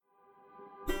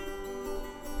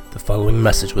The following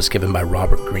message was given by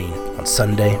Robert Greene on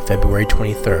Sunday, February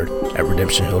 23rd at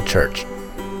Redemption Hill Church.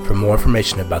 For more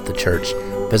information about the church,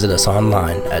 visit us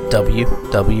online at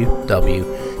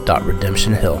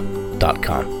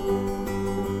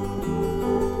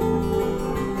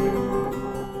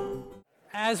www.redemptionhill.com.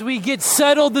 As we get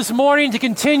settled this morning to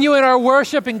continue in our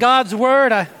worship in God's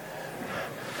Word,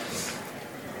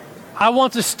 I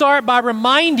want to start by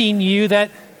reminding you that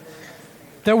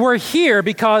we're here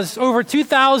because over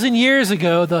 2,000 years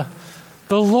ago, the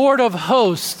Lord of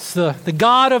hosts, the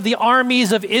God of the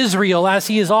armies of Israel, as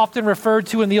he is often referred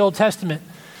to in the Old Testament,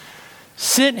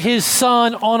 sent his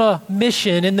Son on a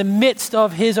mission in the midst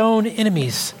of his own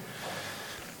enemies.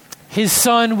 His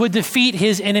Son would defeat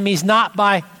his enemies not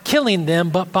by killing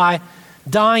them, but by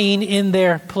dying in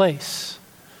their place.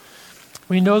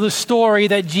 We know the story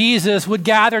that Jesus would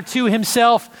gather to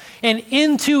himself and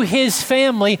into his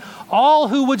family all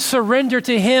who would surrender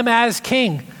to him as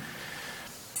king.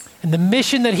 And the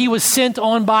mission that he was sent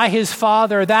on by his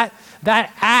Father, that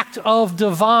act of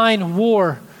divine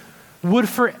war, would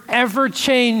forever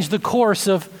change the course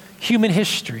of human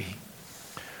history.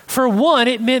 For one,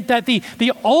 it meant that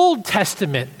the Old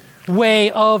Testament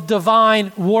way of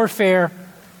divine warfare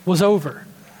was over.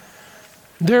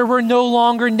 There were no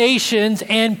longer nations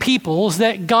and peoples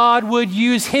that God would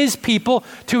use his people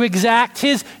to exact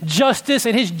his justice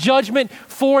and his judgment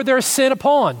for their sin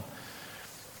upon,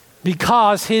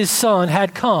 because his Son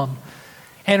had come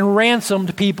and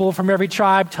ransomed people from every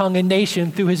tribe, tongue, and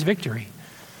nation through his victory.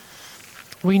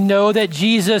 We know that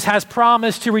Jesus has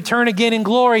promised to return again in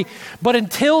glory, but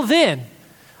until then,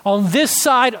 on this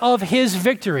side of his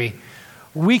victory,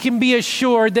 we can be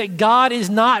assured that God is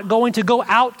not going to go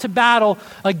out to battle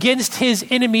against his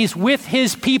enemies with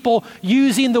his people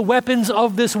using the weapons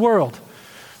of this world.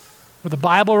 But the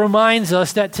Bible reminds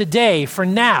us that today, for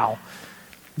now,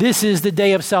 this is the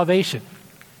day of salvation.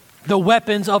 The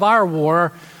weapons of our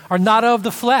war are not of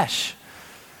the flesh,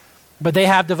 but they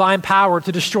have divine power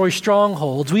to destroy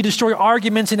strongholds. We destroy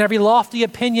arguments and every lofty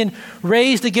opinion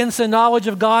raised against the knowledge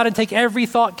of God and take every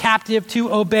thought captive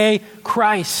to obey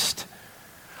Christ.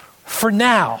 For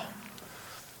now,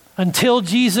 until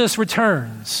Jesus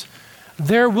returns,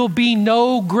 there will be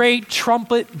no great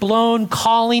trumpet blown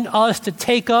calling us to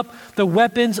take up the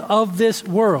weapons of this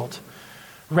world.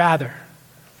 Rather,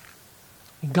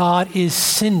 God is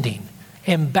sending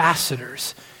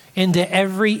ambassadors into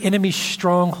every enemy's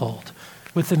stronghold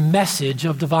with the message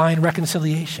of divine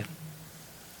reconciliation.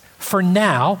 For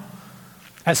now,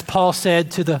 as Paul said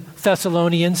to the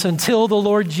Thessalonians, until the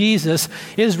Lord Jesus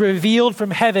is revealed from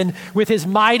heaven with his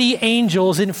mighty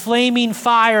angels in flaming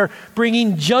fire,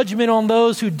 bringing judgment on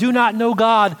those who do not know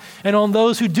God and on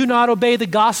those who do not obey the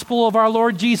gospel of our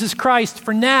Lord Jesus Christ.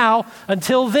 For now,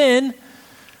 until then,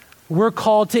 we're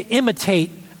called to imitate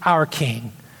our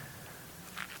King.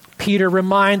 Peter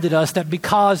reminded us that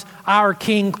because our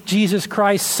King Jesus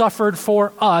Christ suffered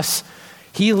for us,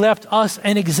 he left us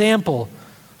an example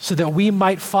so that we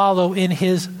might follow in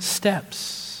his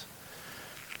steps.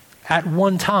 At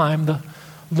one time, the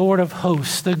Lord of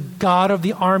hosts, the God of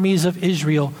the armies of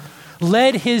Israel,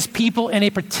 led his people in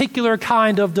a particular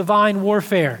kind of divine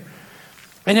warfare.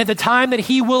 And at the time that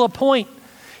he will appoint,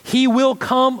 he will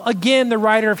come again, the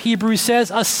writer of Hebrews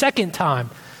says, a second time,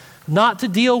 not to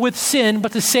deal with sin,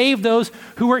 but to save those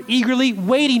who are eagerly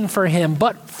waiting for him.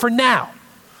 But for now,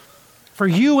 for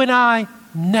you and I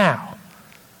now,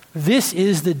 this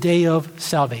is the day of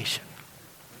salvation.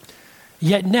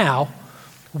 Yet now,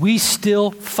 we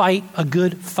still fight a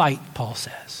good fight, Paul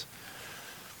says.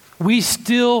 We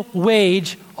still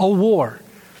wage a war.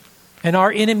 And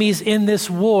our enemies in this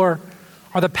war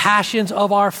are the passions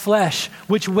of our flesh,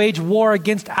 which wage war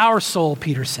against our soul,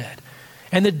 Peter said.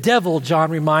 And the devil,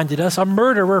 John reminded us, a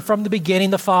murderer from the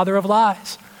beginning, the father of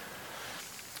lies.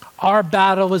 Our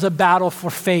battle is a battle for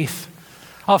faith,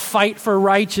 a fight for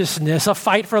righteousness, a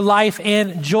fight for life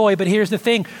and joy. But here's the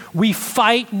thing. We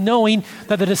fight knowing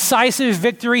that the decisive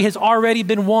victory has already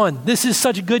been won. This is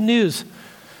such good news.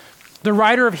 The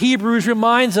writer of Hebrews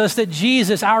reminds us that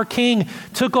Jesus, our King,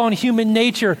 took on human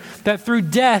nature, that through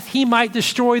death he might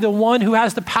destroy the one who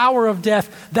has the power of death,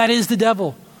 that is the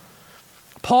devil.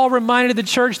 Paul reminded the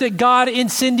church that God, in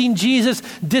sending Jesus,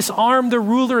 disarmed the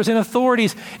rulers and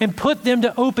authorities and put them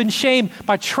to open shame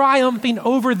by triumphing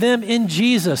over them in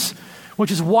Jesus,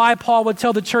 which is why Paul would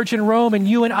tell the church in Rome and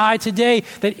you and I today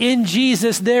that in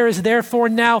Jesus there is therefore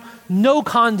now no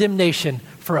condemnation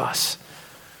for us.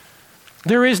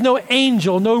 There is no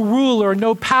angel, no ruler,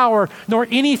 no power, nor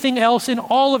anything else in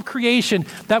all of creation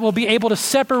that will be able to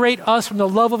separate us from the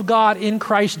love of God in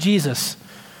Christ Jesus.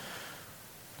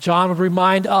 John would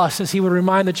remind us, as he would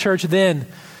remind the church then,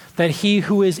 that he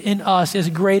who is in us is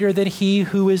greater than he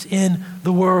who is in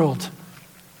the world.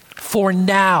 For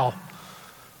now,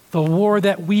 the war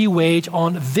that we wage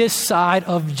on this side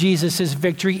of Jesus'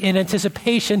 victory in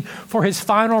anticipation for his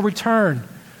final return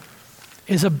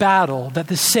is a battle that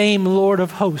the same Lord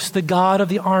of hosts, the God of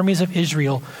the armies of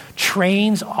Israel,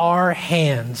 trains our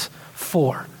hands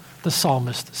for, the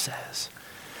psalmist says.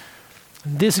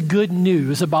 This good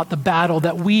news about the battle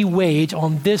that we wage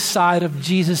on this side of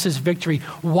Jesus' victory,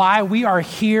 why we are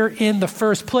here in the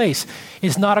first place,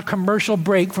 is not a commercial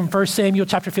break from 1 Samuel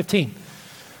chapter 15.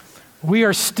 We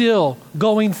are still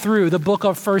going through the book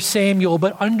of 1 Samuel,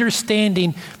 but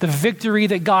understanding the victory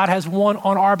that God has won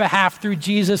on our behalf through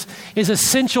Jesus is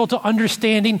essential to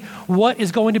understanding what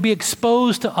is going to be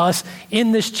exposed to us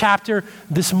in this chapter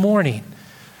this morning.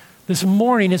 This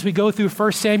morning, as we go through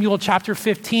 1 Samuel chapter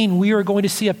 15, we are going to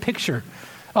see a picture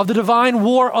of the divine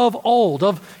war of old,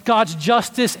 of God's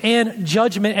justice and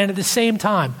judgment, and at the same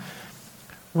time,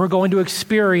 we're going to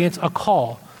experience a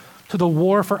call to the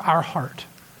war for our heart,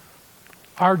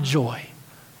 our joy,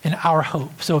 and our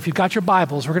hope. So if you've got your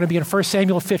Bibles, we're going to be in 1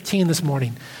 Samuel 15 this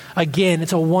morning. Again,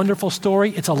 it's a wonderful story.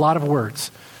 It's a lot of words.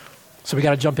 So we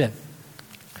got to jump in.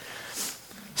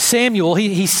 Samuel,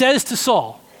 he says to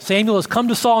Saul, Samuel has come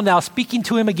to Saul now, speaking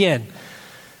to him again.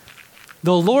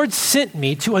 The Lord sent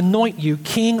me to anoint you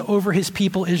king over his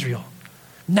people Israel.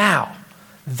 Now,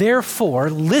 therefore,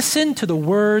 listen to the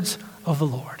words of the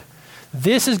Lord.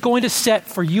 This is going to set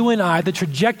for you and I the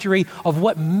trajectory of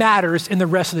what matters in the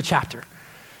rest of the chapter.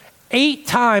 8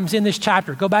 times in this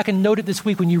chapter, go back and note it this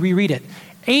week when you reread it.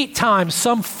 8 times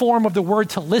some form of the word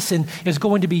to listen is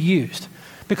going to be used.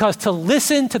 Because to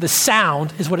listen to the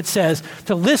sound is what it says.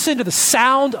 To listen to the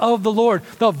sound of the Lord,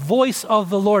 the voice of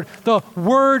the Lord, the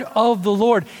word of the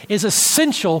Lord is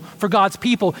essential for God's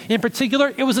people. In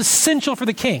particular, it was essential for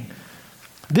the king.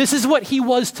 This is what he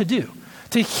was to do,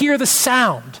 to hear the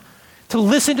sound, to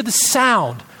listen to the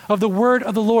sound of the word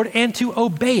of the Lord and to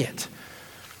obey it.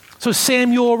 So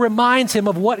Samuel reminds him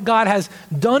of what God has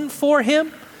done for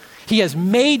him. He has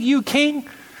made you king.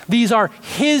 These are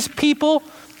his people.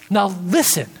 Now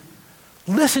listen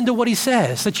to what he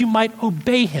says, that you might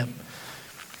obey him.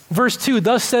 Verse 2,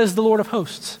 thus says the Lord of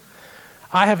hosts,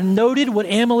 I have noted what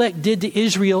Amalek did to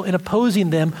Israel in opposing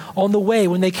them on the way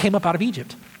when they came up out of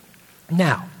Egypt.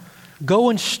 Now, go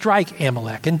and strike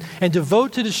Amalek and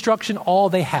devote to destruction all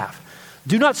they have.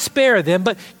 Do not spare them,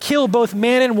 but kill both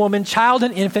man and woman, child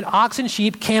and infant, ox and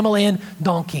sheep, camel and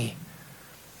donkey.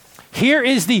 Here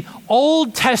is the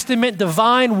Old Testament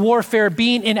divine warfare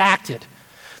being enacted.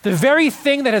 The very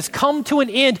thing that has come to an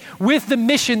end with the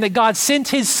mission that God sent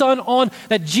his son on,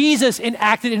 that Jesus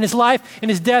enacted in his life, in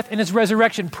his death, and his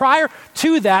resurrection. Prior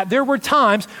to that, there were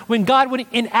times when God would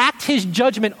enact his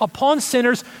judgment upon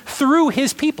sinners through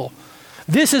his people.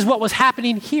 This is what was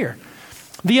happening here.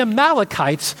 The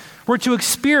Amalekites were to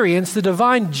experience the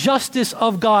divine justice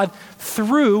of God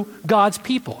through God's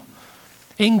people.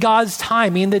 In God's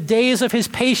timing, the days of his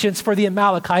patience for the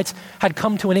Amalekites had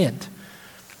come to an end.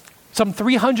 Some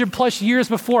 300 plus years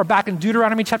before, back in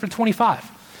Deuteronomy chapter 25,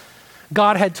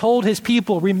 God had told his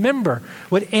people, remember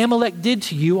what Amalek did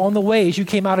to you on the way as you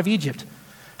came out of Egypt,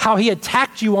 how he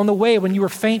attacked you on the way when you were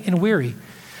faint and weary.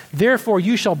 Therefore,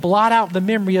 you shall blot out the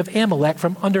memory of Amalek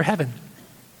from under heaven.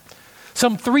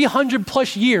 Some 300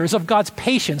 plus years of God's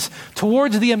patience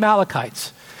towards the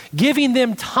Amalekites, giving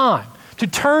them time to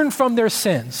turn from their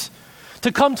sins,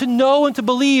 to come to know and to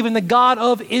believe in the God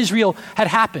of Israel had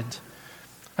happened.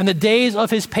 And the days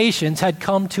of his patience had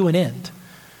come to an end.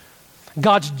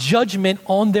 God's judgment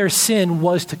on their sin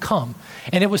was to come,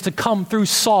 and it was to come through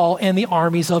Saul and the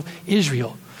armies of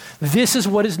Israel. This is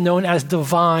what is known as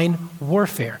divine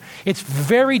warfare. It's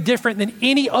very different than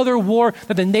any other war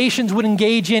that the nations would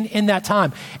engage in that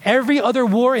time. Every other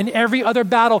war and every other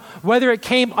battle, whether it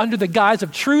came under the guise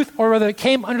of truth or whether it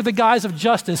came under the guise of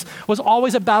justice, was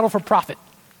always a battle for profit.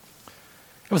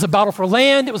 It was a battle for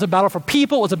land, it was a battle for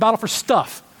people, it was a battle for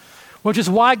stuff. Which is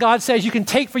why God says you can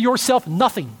take for yourself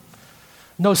nothing.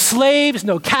 No slaves,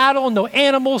 no cattle, no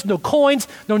animals, no coins,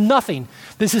 no nothing.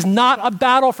 This is not a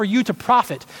battle for you to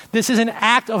profit. This is an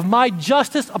act of my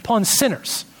justice upon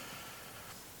sinners.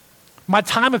 My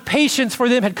time of patience for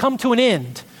them had come to an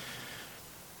end.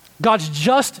 God's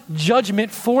just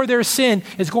judgment for their sin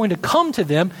is going to come to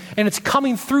them, and it's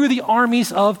coming through the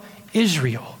armies of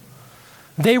Israel.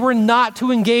 They were not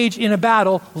to engage in a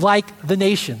battle like the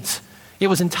nations. It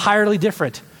was entirely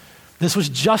different. This was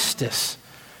justice.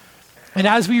 And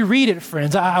as we read it,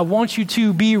 friends, I want you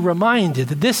to be reminded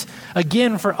that this,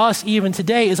 again, for us even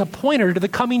today, is a pointer to the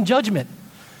coming judgment.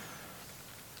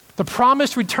 The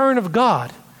promised return of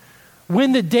God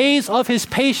when the days of his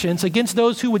patience against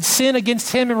those who would sin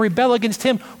against him and rebel against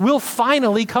him will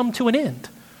finally come to an end.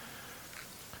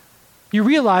 You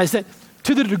realize that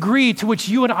to the degree to which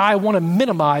you and I want to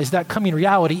minimize that coming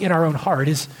reality in our own heart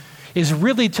is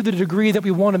really to the degree that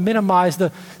we want to minimize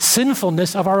the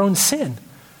sinfulness of our own sin.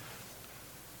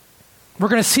 We're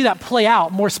going to see that play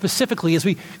out more specifically as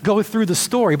we go through the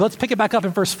story. But let's pick it back up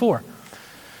in verse 4.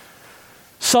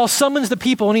 Saul summons the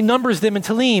people and he numbers them in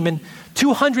Telaim, and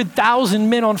 200,000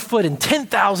 men on foot and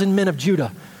 10,000 men of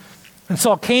Judah. And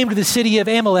Saul came to the city of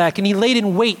Amalek and he laid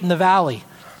in wait in the valley.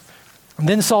 And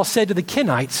then Saul said to the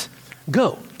Kenites,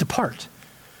 "Go, depart.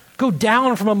 Go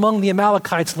down from among the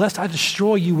Amalekites, lest I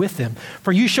destroy you with them.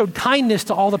 For you showed kindness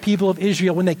to all the people of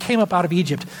Israel when they came up out of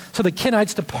Egypt." So the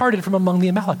Kenites departed from among the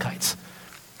Amalekites.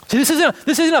 See, this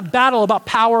isn't a battle about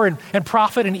power and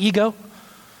profit and ego.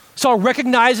 Saul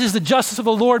recognizes the justice of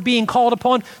the Lord being called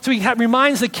upon. So he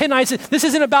reminds the Kenites that this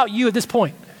isn't about you at this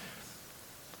point.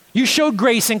 You showed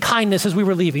grace and kindness as we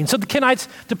were leaving. So the Kenites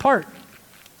depart.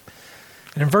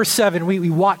 And in verse 7, we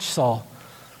watch Saul.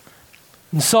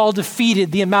 And Saul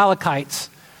defeated the Amalekites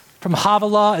from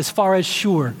Havilah as far as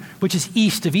Shur, which is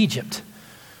east of Egypt.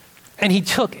 And he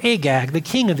took Agag, the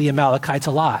king of the Amalekites,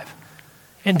 alive,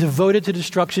 and devoted to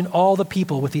destruction all the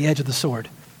people with the edge of the sword.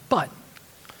 But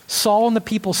Saul and the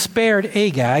people spared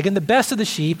Agag and the best of the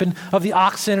sheep and of the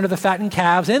oxen and of the fattened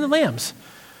calves and the lambs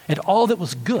and all that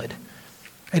was good,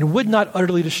 and would not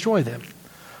utterly destroy them.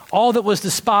 All that was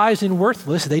despised and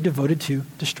worthless they devoted to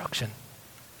destruction.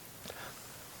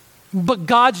 But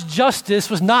God's justice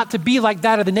was not to be like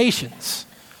that of the nations.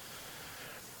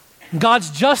 God's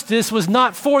justice was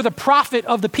not for the profit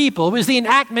of the people. It was the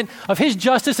enactment of his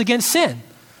justice against sin.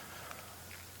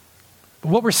 But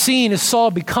what we're seeing is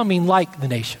Saul becoming like the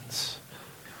nations.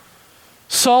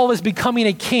 Saul is becoming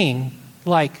a king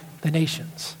like the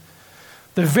nations.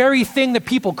 The very thing that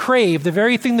people craved, the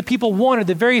very thing that people wanted,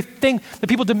 the very thing that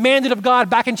people demanded of God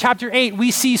back in chapter 8,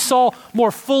 we see Saul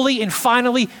more fully and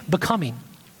finally becoming.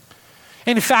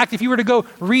 And in fact, if you were to go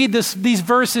read these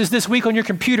verses this week on your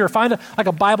computer, find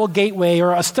a Bible Gateway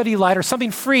or a study light or something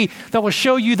free that will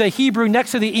show you the Hebrew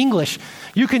next to the English.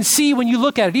 You can see when you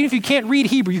look at it, even if you can't read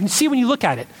Hebrew, you can see when you look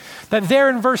at it, that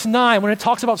there in verse 9, when it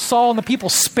talks about Saul and the people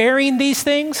sparing these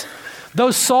things,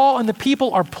 those Saul and the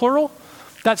people are plural.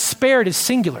 That spared is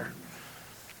singular.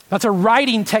 That's a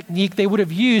writing technique they would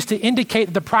have used to indicate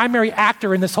that the primary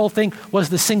actor in this whole thing was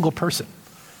the single person.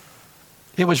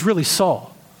 It was really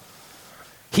Saul.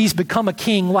 He's become a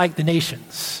king like the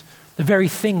nations, the very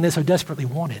thing they so desperately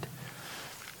wanted.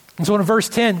 And so in verse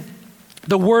 10,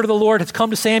 the word of the Lord has come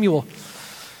to Samuel.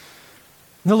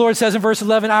 And the Lord says in verse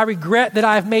 11, "I regret that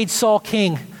I have made Saul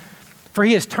king, for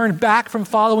he has turned back from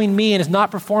following me and has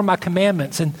not performed my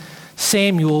commandments." And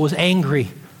Samuel was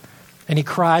angry, and he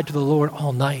cried to the Lord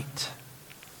all night.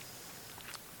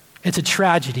 It's a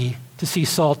tragedy to see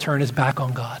Saul turn his back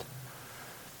on God.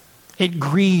 It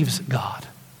grieves God.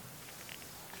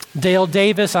 Dale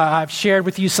Davis, I've shared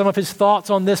with you some of his thoughts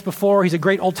on this before. He's a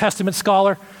great Old Testament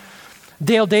scholar.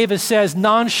 Dale Davis says,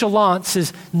 nonchalance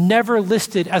is never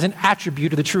listed as an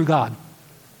attribute of the true God.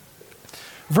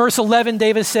 Verse 11,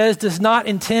 Davis says, does not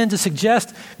intend to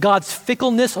suggest God's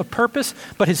fickleness of purpose,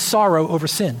 but his sorrow over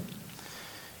sin.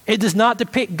 It does not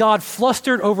depict God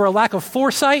flustered over a lack of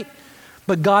foresight,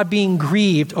 but God being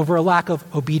grieved over a lack of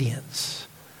obedience.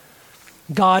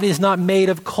 God is not made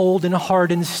of cold and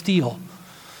hardened steel.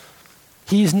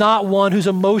 He's not one who's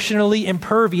emotionally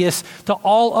impervious to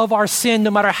all of our sin,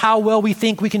 no matter how well we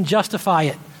think we can justify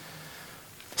it.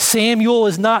 Samuel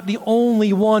is not the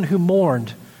only one who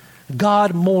mourned.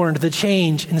 God mourned the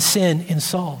change in sin in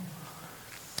Saul.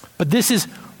 But this is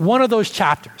one of those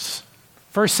chapters,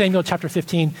 1 Samuel chapter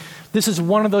 15, this is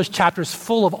one of those chapters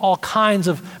full of all kinds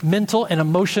of mental and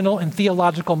emotional and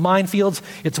theological minefields.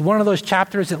 It's one of those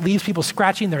chapters that leaves people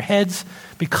scratching their heads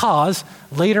because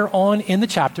later on in the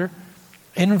chapter,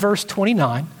 in verse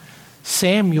 29,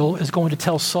 Samuel is going to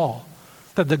tell Saul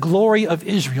that the glory of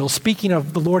Israel, speaking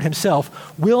of the Lord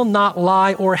himself, will not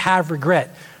lie or have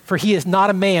regret, for he is not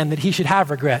a man that he should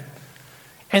have regret.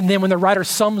 And then when the writer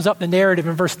sums up the narrative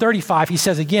in verse 35, he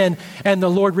says again, and the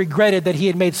Lord regretted that he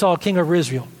had made Saul king over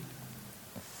Israel.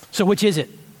 So which is it?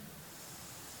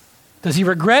 Does he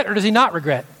regret or does he not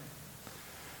regret?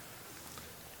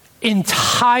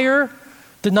 Entire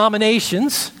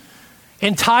denominations,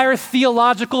 entire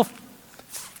theological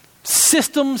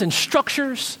systems and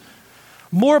structures,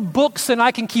 more books than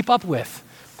I can keep up with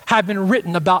have been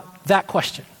written about that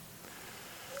question.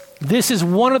 This is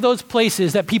one of those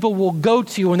places that people will go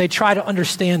to when they try to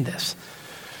understand this.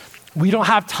 We don't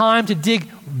have time to dig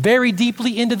very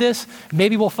deeply into this.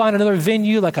 Maybe we'll find another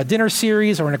venue like a dinner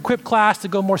series or an equip class to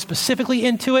go more specifically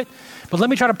into it. But let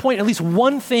me try to point at least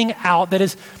one thing out that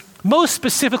is most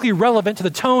specifically relevant to the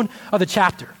tone of the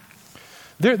chapter.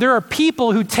 There are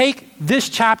people who take this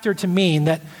chapter to mean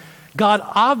that God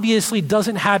obviously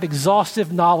doesn't have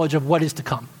exhaustive knowledge of what is to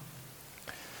come.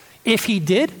 If he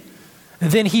did,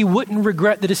 then he wouldn't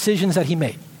regret the decisions that he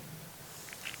made.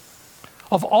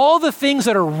 Of all the things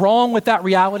that are wrong with that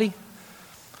reality,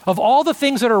 of all the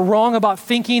things that are wrong about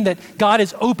thinking that God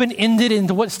is open-ended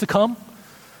into what's to come,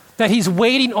 that he's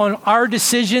waiting on our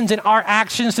decisions and our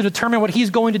actions to determine what he's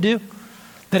going to do,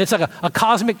 that it's like a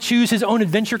cosmic choose his own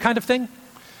adventure kind of thing,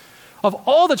 of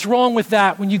all that's wrong with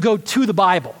that when you go to the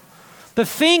Bible, the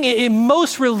thing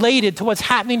most related to what's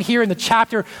happening here in the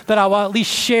chapter that I will at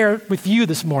least share with you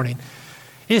this morning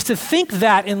is to think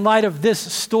that in light of this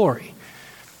story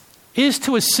is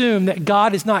to assume that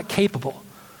God is not capable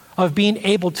of being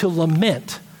able to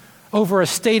lament over a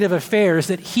state of affairs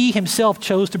that he himself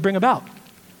chose to bring about.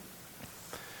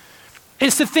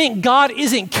 It's to think God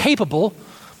isn't capable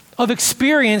of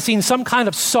experiencing some kind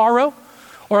of sorrow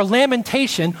or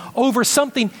lamentation over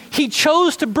something he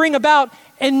chose to bring about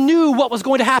and knew what was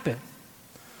going to happen.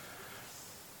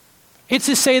 It's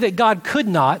to say that God could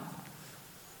not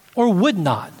or would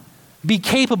not be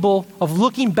capable of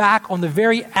looking back on the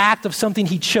very act of something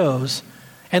he chose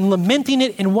and lamenting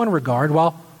it in one regard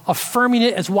while affirming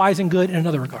it as wise and good in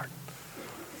another regard.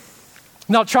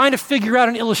 Now, trying to figure out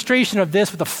an illustration of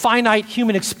this with a finite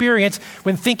human experience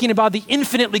when thinking about the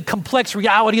infinitely complex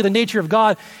reality of the nature of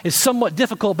God is somewhat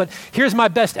difficult, but here's my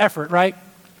best effort, right?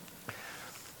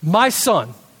 My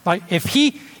son, like if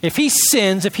he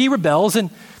sins, if he rebels, and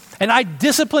I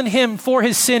discipline him for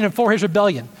his sin and for his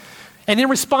rebellion, and in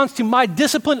response to my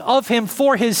discipline of him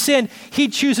for his sin, he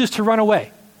chooses to run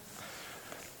away,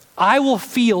 I will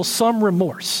feel some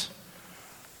remorse,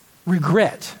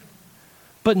 regret,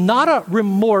 but not a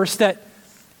remorse that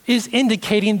is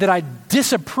indicating that I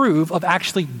disapprove of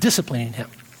actually disciplining him.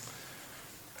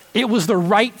 It was the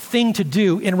right thing to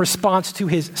do in response to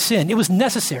his sin. It was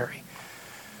necessary.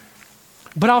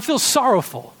 But I'll feel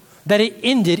sorrowful that it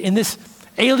ended in this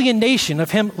alienation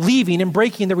of him leaving and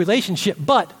breaking the relationship.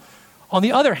 But on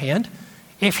the other hand,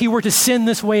 if he were to sin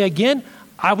this way again,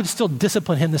 I would still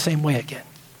discipline him the same way again.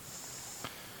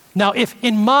 Now, if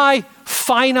in my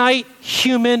finite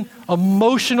human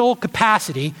emotional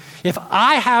capacity, if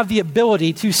I have the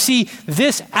ability to see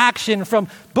this action from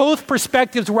both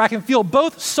perspectives where I can feel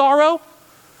both sorrow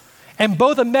and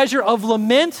both a measure of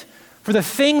lament for the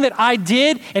thing that I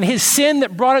did and his sin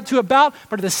that brought it to about,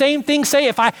 but at the same thing say,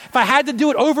 if I had to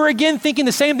do it over again thinking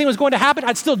the same thing was going to happen,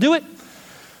 I'd still do it.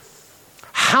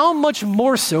 How much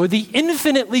more so the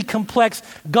infinitely complex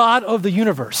God of the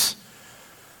universe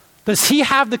does he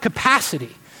have the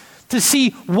capacity to see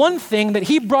one thing that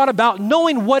he brought about,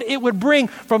 knowing what it would bring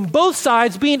from both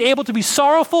sides, being able to be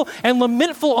sorrowful and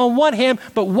lamentful on one hand,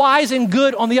 but wise and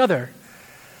good on the other.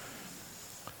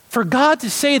 For God to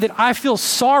say that I feel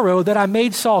sorrow that I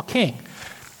made Saul king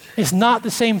is not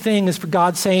the same thing as for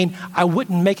God saying I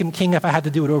wouldn't make him king if I had to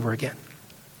do it over again.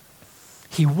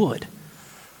 He would.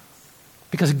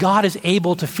 Because God is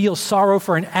able to feel sorrow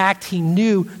for an act he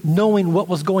knew, knowing what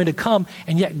was going to come,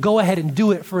 and yet go ahead and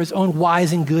do it for his own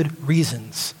wise and good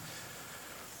reasons.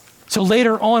 So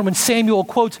later on, when Samuel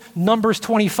quotes Numbers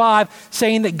 25,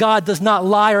 saying that God does not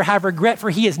lie or have regret, for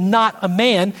he is not a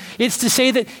man, it's to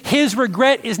say that his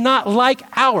regret is not like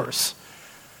ours.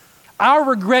 Our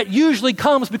regret usually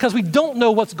comes because we don't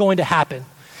know what's going to happen.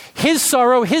 His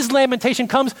sorrow, his lamentation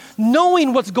comes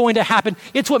knowing what's going to happen.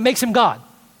 It's what makes him God.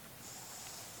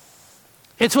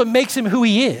 It's what makes him who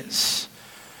he is.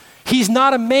 He's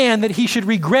not a man that he should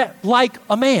regret like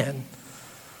a man.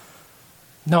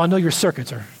 Now, I know your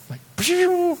circuits are like,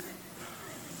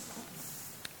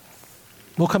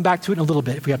 we'll come back to it in a little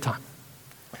bit if we have time.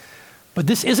 But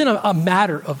this isn't a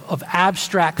matter of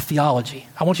abstract theology.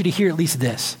 I want you to hear at least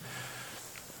this.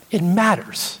 It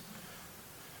matters.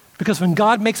 Because when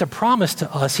God makes a promise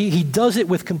to us, he does it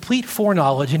with complete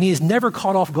foreknowledge, and he is never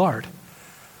caught off guard.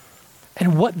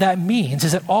 And what that means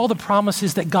is that all the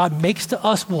promises that God makes to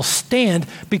us will stand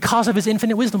because of his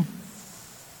infinite wisdom.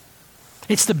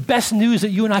 It's the best news that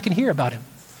you and I can hear about him.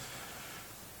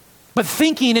 But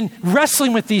thinking and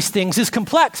wrestling with these things is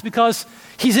complex because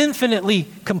he's infinitely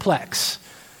complex.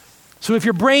 So if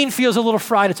your brain feels a little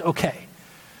fried, it's okay.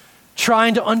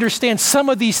 Trying to understand some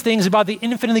of these things about the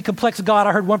infinitely complex God,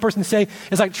 I heard one person say,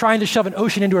 is like trying to shove an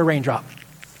ocean into a raindrop.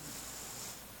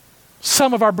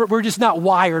 We're just not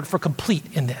wired for complete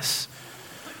in this.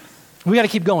 We got to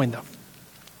keep going though.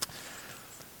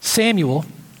 Samuel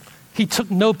he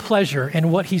took no pleasure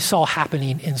in what he saw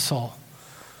happening in Saul.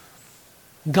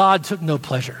 God took no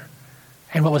pleasure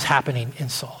in what was happening in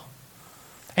Saul.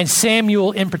 And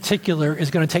Samuel in particular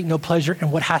is going to take no pleasure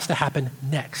in what has to happen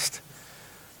next.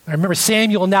 Now remember,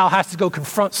 Samuel now has to go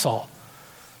confront Saul.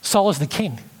 Saul is the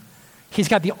king. He's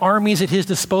got the armies at his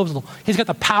disposal. He's got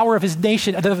the power of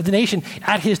the nation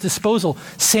at his disposal.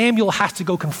 Samuel has to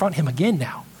go confront him again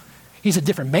now. He's a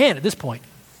different man at this point.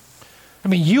 I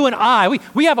mean, you and I,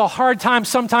 we have a hard time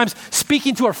sometimes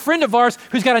speaking to a friend of ours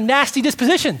who's got a nasty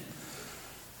disposition.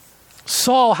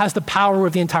 Saul has the power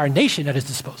of the entire nation at his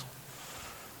disposal.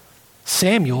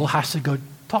 Samuel has to go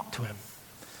talk to him.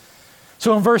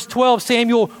 So in verse 12,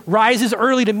 Samuel rises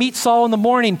early to meet Saul in the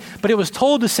morning, but it was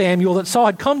told to Samuel that Saul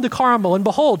had come to Carmel, and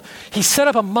behold, he set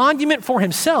up a monument for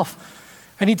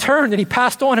himself, and he turned and he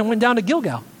passed on and went down to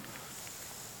Gilgal.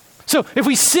 So if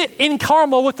we sit in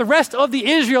Carmel with the rest of the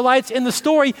Israelites in the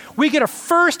story, we get a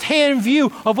first-hand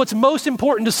view of what's most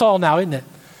important to Saul now, isn't it?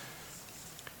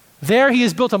 There he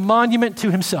has built a monument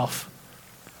to himself.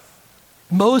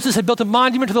 Moses had built a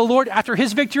monument to the Lord after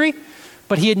his victory,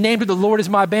 but he had named it "The Lord is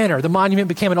my banner." The monument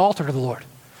became an altar to the Lord.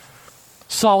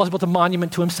 Saul has built a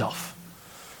monument to himself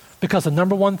because the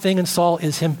number one thing in Saul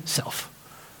is himself,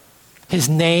 his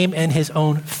name and his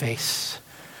own face.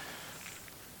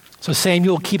 So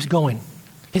Samuel keeps going.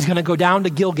 He's going to go down to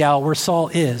Gilgal where Saul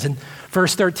is. In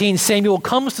verse 13, Samuel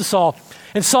comes to Saul,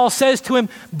 and Saul says to him,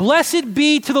 "Blessed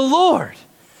be to the Lord.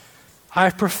 I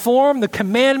have performed the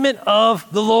commandment of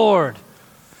the Lord."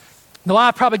 Now,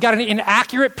 I've probably got an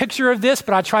inaccurate picture of this,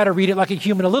 but I try to read it like a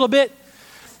human a little bit.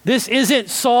 This isn't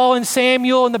Saul and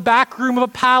Samuel in the back room of a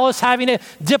palace having a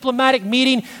diplomatic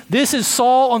meeting. This is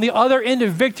Saul on the other end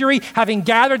of victory, having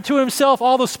gathered to himself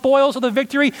all the spoils of the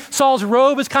victory. Saul's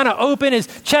robe is kind of open, his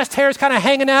chest hair is kind of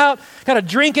hanging out, got a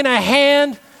drink in a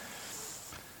hand.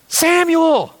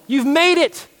 "Samuel, you've made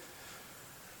it."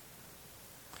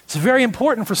 It's very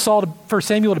important for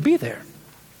Samuel to be there.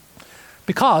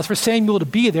 Because for Samuel to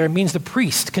be there means the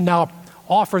priest can now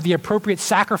offer the appropriate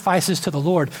sacrifices to the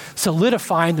Lord,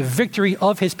 solidifying the victory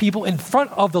of his people in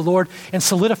front of the Lord and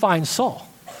solidifying Saul.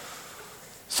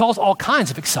 Saul's all kinds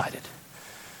of excited,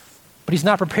 but he's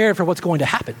not prepared for what's going to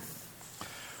happen.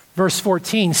 Verse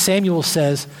 14, Samuel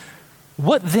says,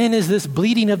 "What then is this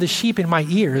bleating of the sheep in my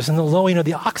ears and the lowing of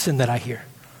the oxen that I hear?"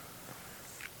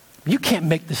 You can't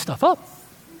make this stuff up.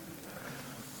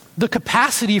 The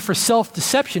capacity for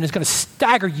self-deception is going to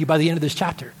stagger you by the end of this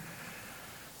chapter.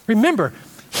 Remember,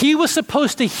 he was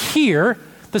supposed to hear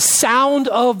the sound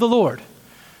of the Lord.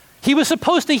 He was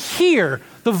supposed to hear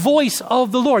the voice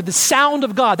of the Lord, the sound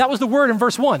of God. That was the word in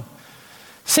verse 1.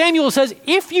 Samuel says,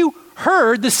 if you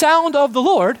heard the sound of the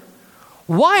Lord,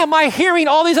 why am I hearing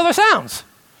all these other sounds?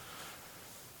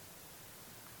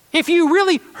 If you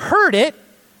really heard it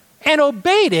and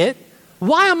obeyed it,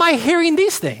 why am I hearing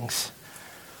these things?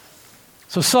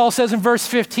 So Saul says in verse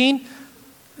 15,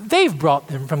 they've brought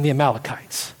them from the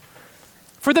Amalekites.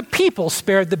 For the people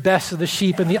spared the best of the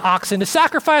sheep and the oxen to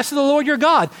sacrifice to the Lord your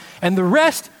God. And the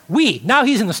rest, now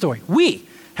he's in the story, we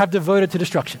have devoted to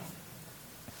destruction.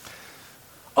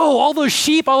 Oh, all those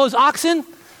sheep, all those oxen,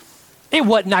 it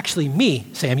wasn't actually me,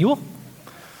 Samuel.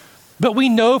 But we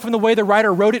know from the way the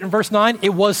writer wrote it in verse 9,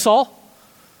 it was Saul.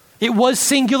 It was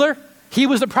singular. He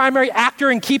was the primary actor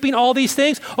in keeping all these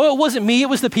things. Oh, it wasn't me, it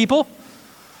was the people.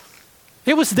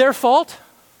 It was their fault.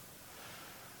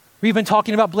 We've been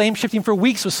talking about blame shifting for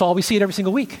weeks with Saul. We see it every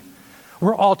single week.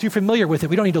 We're all too familiar with it.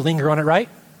 We don't need to linger on it, right?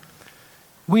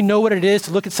 We know what it is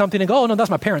to look at something and go, oh, no,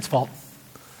 that's my parents' fault.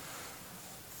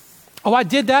 Oh, I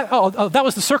did that? Oh, that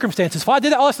was the circumstances' fault. I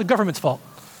did that? Oh, that's the government's fault.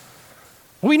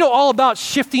 We know all about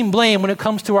shifting blame when it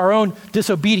comes to our own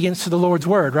disobedience to the Lord's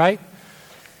word, right?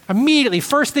 Immediately,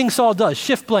 first thing Saul does,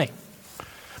 shift blame.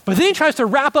 But then he tries to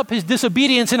wrap up his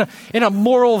disobedience in a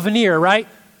moral veneer, right?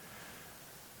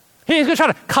 He's going to try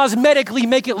to cosmetically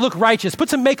make it look righteous, put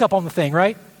some makeup on the thing,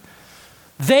 right?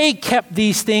 They kept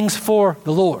these things for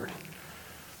the Lord.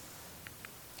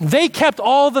 They kept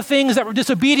all the things that were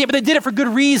disobedient, but they did it for good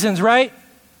reasons, right?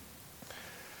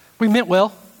 We meant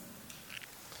well.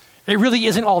 It really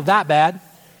isn't all that bad.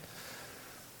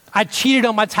 I cheated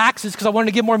on my taxes because I wanted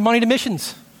to give more money to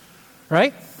missions,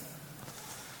 right?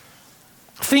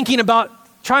 Thinking about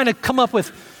trying to come up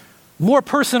with more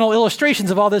personal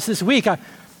illustrations of all this week, I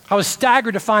was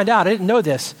staggered to find out, I didn't know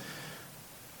this.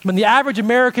 When the average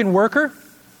American worker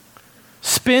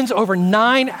spends over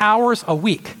 9 hours a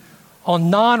week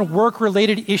on non-work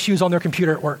related issues on their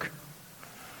computer at work.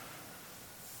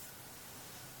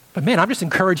 But man, I'm just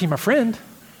encouraging my friend.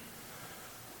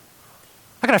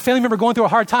 I got a family member going through a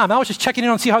hard time. I was just checking in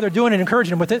on see how they're doing and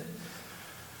encouraging them with it.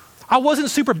 I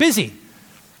wasn't super busy.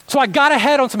 So I got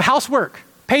ahead on some housework,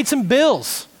 paid some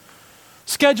bills,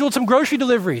 scheduled some grocery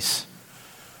deliveries.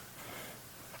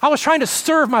 I was trying to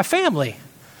serve my family.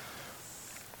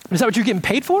 Is that what you're getting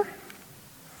paid for?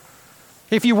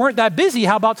 If you weren't that busy,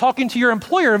 how about talking to your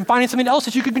employer and finding something else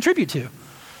that you could contribute to?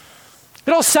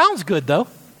 It all sounds good, though.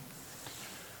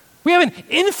 We have an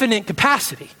infinite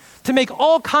capacity to make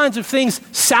all kinds of things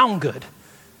sound good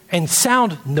and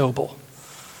sound noble.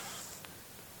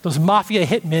 Those mafia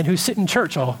hitmen who sit in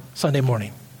church all Sunday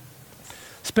morning,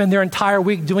 spend their entire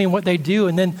week doing what they do,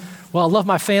 and then, well, I love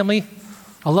my family,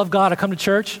 I love God, I come to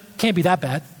church. Can't be that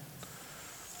bad.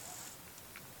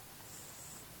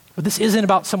 But this isn't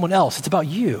about someone else, it's about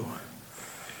you.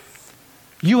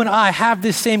 You and I have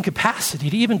this same capacity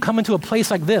to even come into a place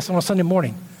like this on a Sunday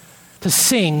morning, to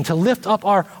sing, to lift up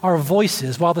our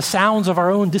voices while the sounds of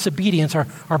our own disobedience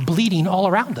are bleeding all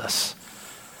around us.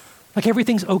 Like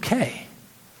everything's okay.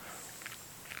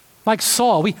 Like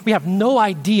Saul, we have no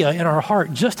idea in our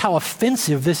heart just how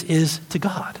offensive this is to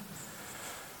God.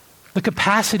 The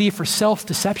capacity for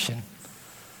self-deception,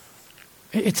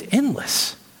 it's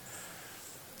endless.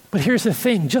 But here's the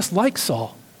thing, just like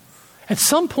Saul, at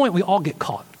some point we all get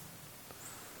caught.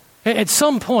 At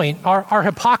some point, our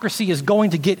hypocrisy is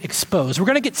going to get exposed. We're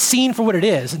going to get seen for what it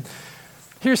is. And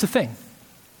here's the thing.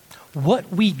 What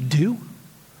we do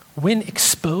when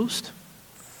exposed,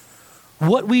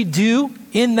 what we do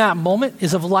in that moment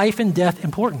is of life and death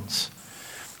importance.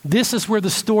 This is where the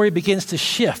story begins to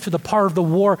shift to the part of the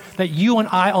war that you and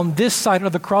I on this side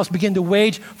of the cross begin to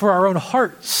wage for our own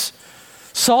hearts.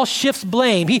 Saul shifts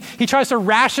blame. He tries to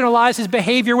rationalize his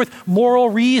behavior with moral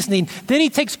reasoning. Then he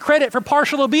takes credit for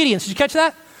partial obedience. Did you catch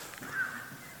that?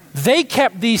 They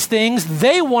kept these things.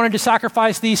 They wanted to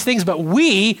sacrifice these things, but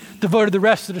we devoted the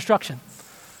rest to destruction.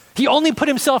 He only put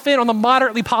himself in on the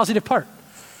moderately positive part.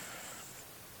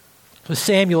 So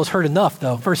Samuel has heard enough,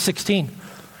 though. Verse 16.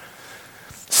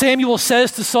 Samuel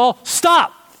says to Saul,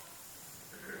 stop.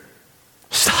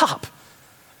 Stop.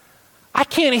 I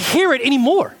can't hear it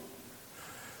anymore.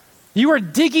 You are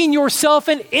digging yourself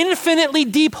an infinitely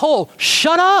deep hole.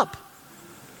 Shut up.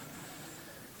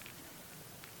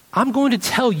 I'm going to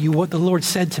tell you what the Lord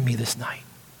said to me this night.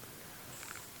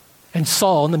 And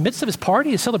Saul, in the midst of his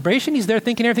party, his celebration, he's there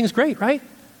thinking everything's great, right?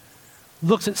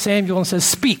 Looks at Samuel and says,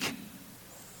 speak.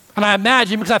 And I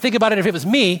imagine, because I think about it, if it was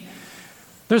me,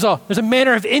 there's a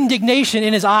manner of indignation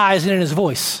in his eyes and in his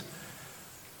voice.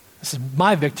 This is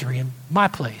my victory and my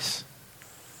place.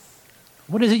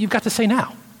 What is it you've got to say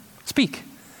now? Speak.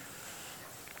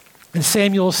 And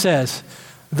Samuel says,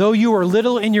 though you are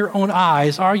little in your own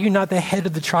eyes, are you not the head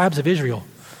of the tribes of Israel?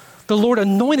 The Lord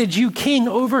anointed you king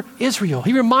over Israel.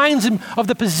 He reminds him of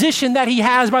the position that he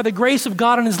has by the grace of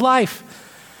God in his life.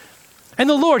 And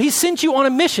the Lord, he sent you on a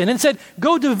mission and said,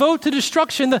 go devote to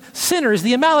destruction the sinners,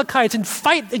 the Amalekites, and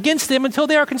fight against them until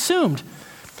they are consumed.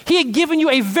 He had given you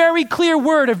a very clear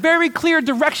word, a very clear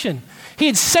direction. He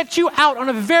had set you out on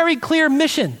a very clear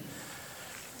mission.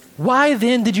 Why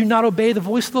then did you not obey the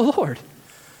voice of the Lord?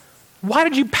 Why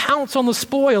did you pounce on the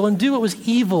spoil and do what was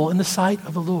evil in the sight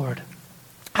of the Lord?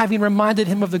 Having reminded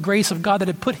him of the grace of God that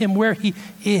had put him where he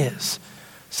is,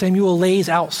 Samuel lays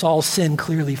out Saul's sin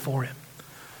clearly for him.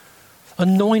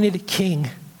 Anointed king,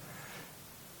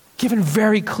 given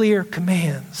very clear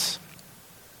commands.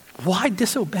 Why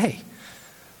disobey?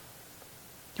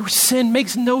 Your sin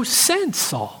makes no sense,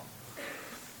 Saul.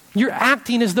 You're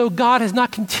acting as though God has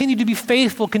not continued to be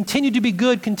faithful, continued to be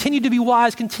good, continued to be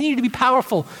wise, continued to be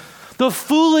powerful. The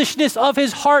foolishness of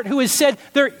his heart, who has said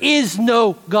there is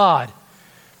no God,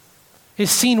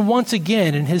 is seen once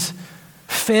again in his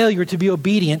failure to be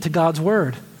obedient to God's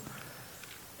word.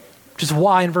 Which is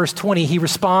why in verse 20 he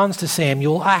responds to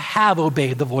Samuel, I have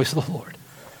obeyed the voice of the Lord.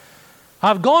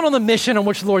 I've gone on the mission on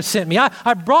which the Lord sent me.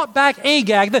 I brought back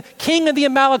Agag, the king of the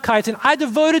Amalekites, and I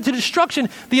devoted to destruction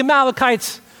the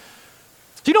Amalekites.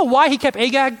 Do you know why he kept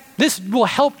Agag? This will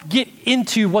help get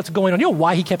into what's going on. You know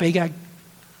why he kept Agag?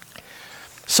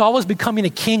 Saul was becoming a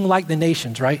king like the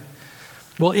nations, right?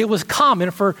 Well, it was common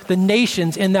for the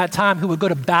nations in that time who would go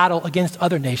to battle against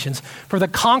other nations, for the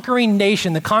conquering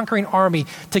nation, the conquering army,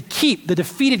 to keep the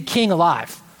defeated king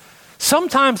alive.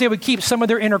 Sometimes they would keep some of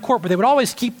their inner court, but they would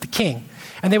always keep the king.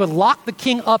 And they would lock the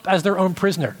king up as their own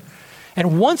prisoner.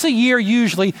 And once a year,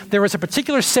 usually, there was a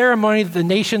particular ceremony that the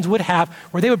nations would have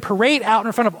where they would parade out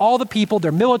in front of all the people,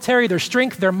 their military, their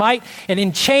strength, their might, and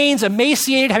in chains,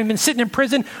 emaciated, having been sitting in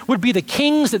prison, would be the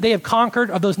kings that they have conquered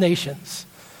of those nations.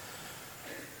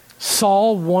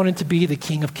 Saul wanted to be the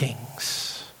king of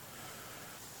kings.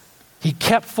 He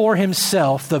kept for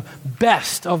himself the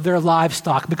best of their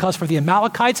livestock because for the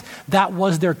Amalekites, that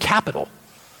was their capital.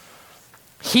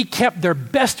 He kept their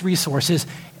best resources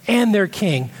and their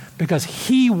king because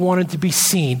he wanted to be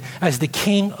seen as the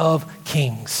King of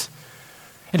Kings.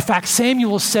 In fact,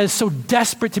 Samuel says, so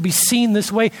desperate to be seen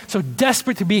this way, so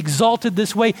desperate to be exalted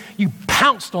this way, you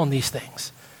pounced on these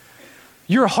things.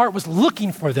 Your heart was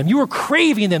looking for them. You were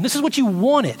craving them. This is what you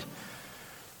wanted.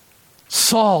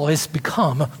 Saul has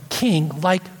become a king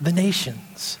like the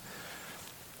nations.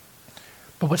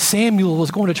 But what Samuel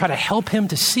was going to try to help him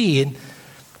to see, and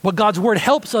what God's word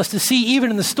helps us to see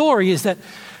even in the story, is that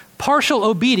partial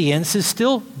obedience is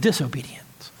still disobedience.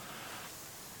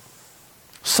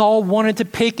 Saul wanted to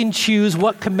pick and choose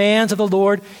what commands of the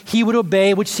Lord he would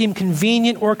obey, which seemed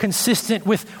convenient or consistent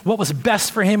with what was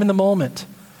best for him in the moment.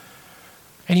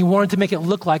 And he wanted to make it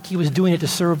look like he was doing it to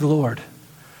serve the Lord.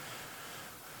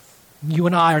 You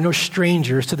and I are no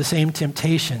strangers to the same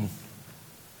temptation.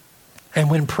 And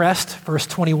when pressed, verse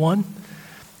 21,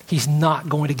 he's not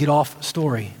going to get off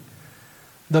story.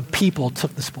 The people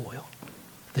took the spoil.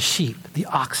 The sheep, the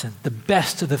oxen, the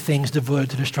best of the things devoted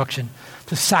to destruction,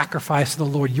 to sacrifice to the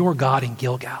Lord your God in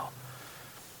Gilgal.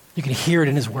 You can hear it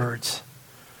in his words.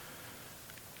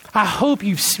 I hope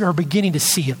you are beginning to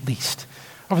see, at least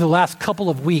over the last couple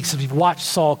of weeks, as we've watched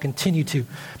Saul continue to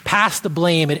pass the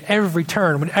blame at every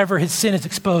turn whenever his sin is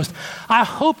exposed. I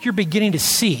hope you're beginning to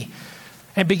see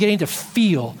and beginning to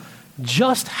feel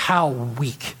just how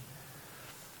weak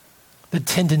the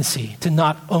tendency to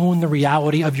not own the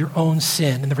reality of your own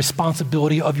sin and the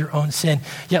responsibility of your own sin,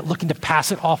 yet looking to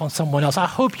pass it off on someone else. I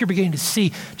hope you're beginning to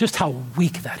see just how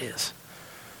weak that is.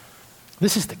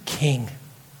 This is the king.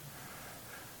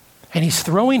 And he's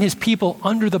throwing his people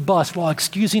under the bus while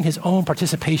excusing his own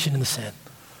participation in the sin.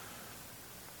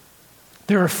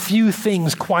 There are few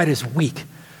things quite as weak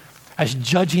as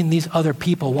judging these other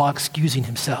people while excusing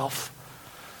himself.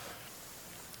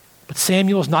 But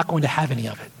Samuel's not going to have any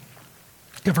of it.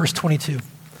 Look at verse 22.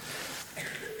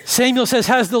 Samuel says,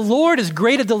 has the Lord as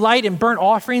great a delight in burnt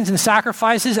offerings and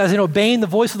sacrifices as in obeying the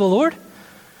voice of the Lord?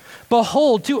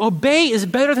 Behold, to obey is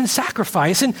better than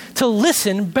sacrifice, and to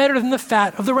listen better than the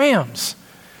fat of the rams.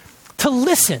 To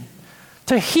listen,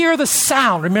 to hear the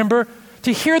sound, remember,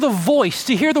 to hear the voice,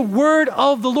 to hear the word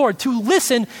of the Lord, to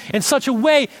listen in such a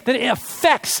way that it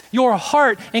affects your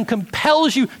heart and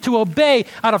compels you to obey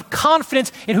out of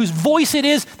confidence in whose voice it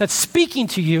is that's speaking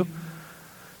to you.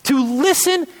 To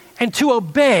listen and to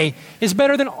obey is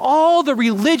better than all the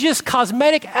religious,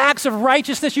 cosmetic acts of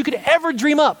righteousness you could ever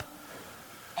dream up.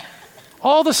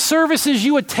 All the services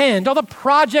you attend, all the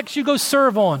projects you go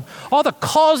serve on, all the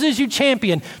causes you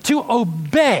champion. To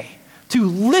obey, to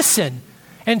listen,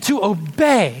 and to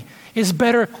obey is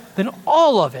better than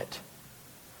all of it.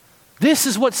 This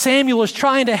is what Samuel is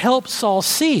trying to help Saul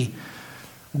see.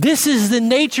 This is the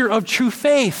nature of true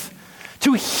faith.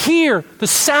 To hear the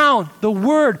sound, the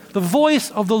word, the voice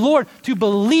of the Lord, to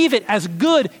believe it as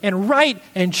good and right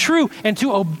and true, and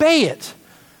to obey it.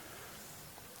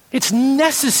 It's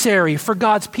necessary for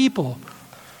God's people.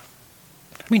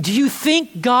 I mean, do you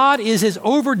think God is as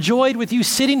overjoyed with you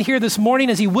sitting here this morning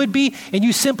as he would be, and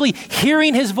you simply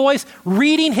hearing his voice,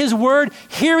 reading his word,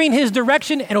 hearing his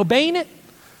direction, and obeying it?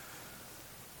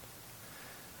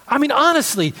 I mean,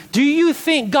 honestly, do you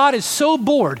think God is so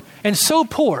bored and so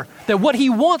poor that what he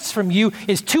wants from you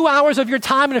is 2 hours of your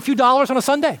time and a few dollars on a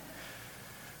Sunday?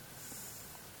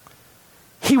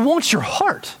 He wants your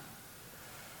heart.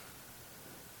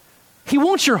 He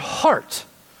wants your heart.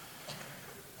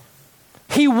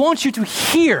 He wants you to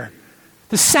hear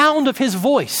the sound of his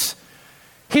voice,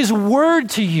 his word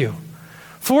to you,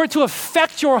 for it to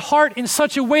affect your heart in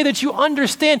such a way that you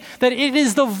understand that it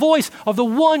is the voice of the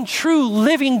one true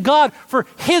living God for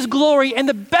his glory and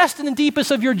the best and the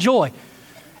deepest of your joy,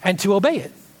 and to obey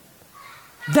it.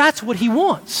 That's what he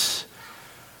wants.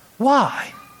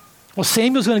 Why? Well,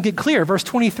 Samuel's going to get clear. Verse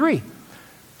 23.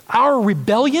 Our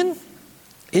rebellion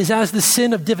is as the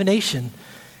sin of divination,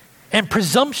 and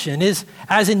presumption is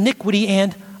as iniquity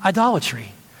and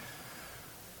idolatry.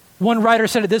 One writer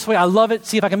said it this way. I love it.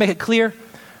 See if I can make it clear.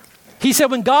 He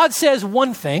said, when God says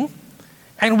one thing,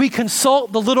 and we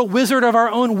consult the little wizard of our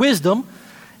own wisdom,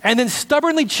 and then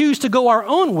stubbornly choose to go our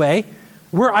own way,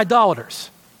 we're idolaters.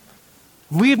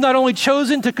 We've not only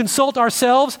chosen to consult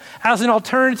ourselves as an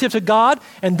alternative to God,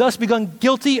 and thus begun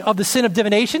guilty of the sin of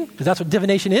divination, because that's what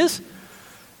divination is,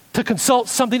 to consult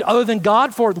something other than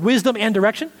God for wisdom and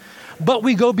direction, but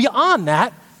we go beyond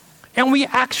that, and we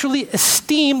actually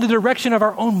esteem the direction of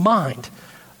our own mind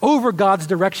over God's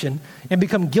direction and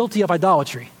become guilty of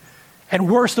idolatry. And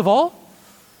worst of all,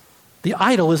 the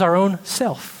idol is our own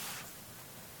self.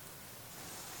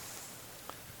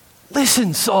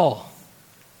 Listen, Saul,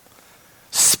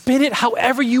 spin it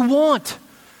however you want.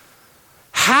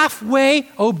 Halfway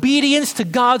obedience to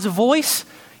God's voice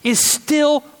is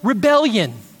still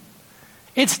rebellion.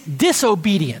 It's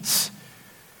disobedience.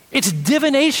 It's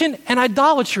divination and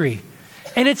idolatry.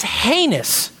 And it's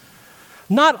heinous.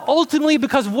 Not ultimately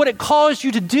because of what it caused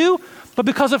you to do, but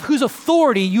because of whose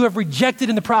authority you have rejected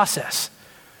in the process.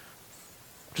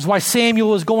 Which is why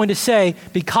Samuel is going to say,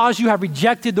 because you have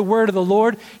rejected the word of the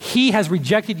Lord, he has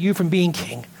rejected you from being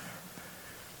king.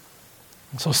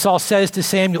 And so Saul says to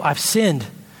Samuel, I've sinned,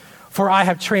 for I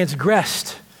have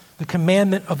transgressed the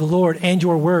commandment of the Lord and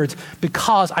your words,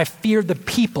 because I feared the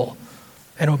people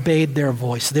and obeyed their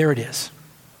voice. There it is.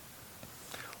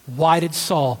 Why did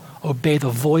Saul obey the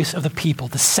voice of the people,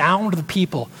 the sound of the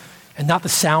people, and not the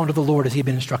sound of the Lord as he had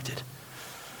been instructed?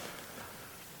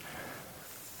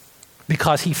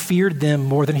 Because he feared them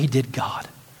more than he did God.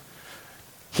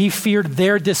 He feared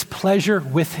their displeasure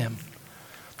with him,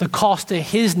 the cost to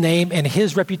his name and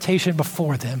his reputation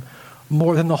before them,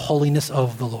 more than the holiness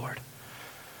of the Lord.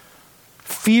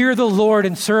 Fear the Lord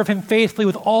and serve him faithfully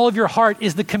with all of your heart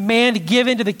is the command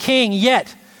given to the king,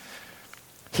 yet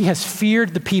he has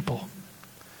feared the people.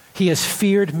 He has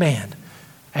feared man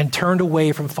and turned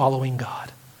away from following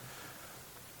God.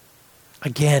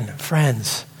 Again,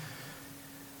 friends,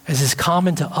 as is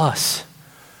common to us,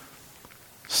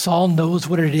 Saul knows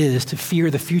what it is to fear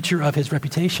the future of his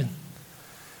reputation.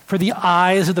 For the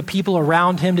eyes of the people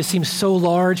around him to seem so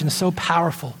large and so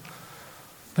powerful,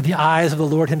 but the eyes of the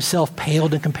Lord himself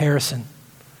paled in comparison.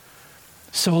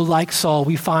 So like Saul,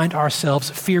 we find ourselves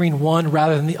fearing one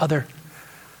rather than the other.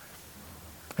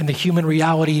 And the human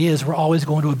reality is we're always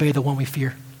going to obey the one we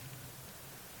fear.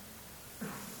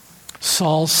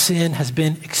 Saul's sin has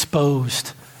been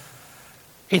exposed.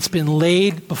 It's been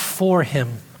laid before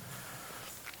him.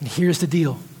 And here's the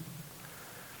deal.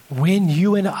 When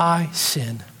you and I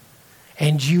sin,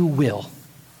 and you will,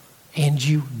 and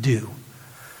you do,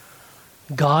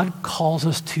 God calls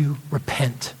us to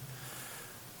repent,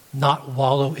 not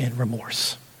wallow in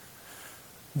remorse.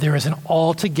 There is an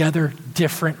altogether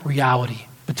different reality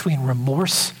between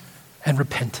remorse and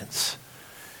repentance.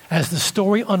 As the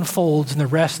story unfolds in the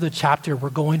rest of the chapter, we're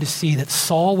going to see that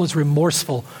Saul was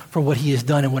remorseful for what he has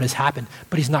done and what has happened,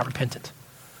 but he's not repentant.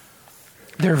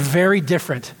 They're very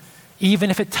different,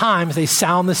 even if at times they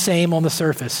sound the same on the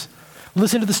surface.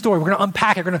 Listen to the story. We're going to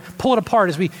unpack it. We're going to pull it apart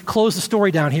as we close the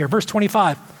story down here. Verse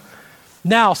 25.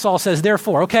 Now, Saul says,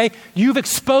 therefore, okay, you've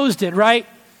exposed it, right?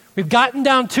 We've gotten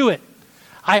down to it.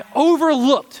 I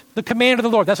overlooked the command of the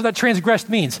Lord. That's what that transgressed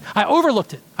means. I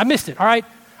overlooked it. I missed it, all right?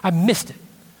 I missed it.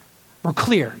 We're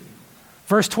clear.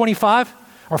 Verse 25,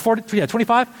 or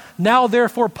 25. Now,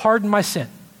 therefore, pardon my sin.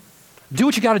 Do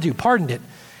what you got to do. Pardon it.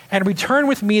 And return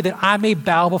with me that I may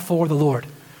bow before the Lord.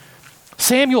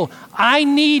 Samuel, I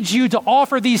need you to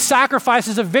offer these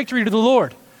sacrifices of victory to the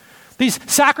Lord. These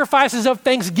sacrifices of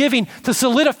thanksgiving to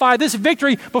solidify this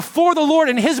victory before the Lord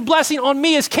and his blessing on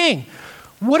me as king.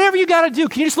 Whatever you got to do,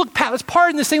 can you just look past, let's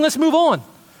pardon this thing, let's move on.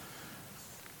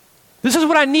 This is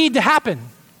what I need to happen.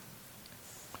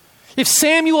 If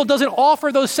Samuel doesn't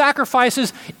offer those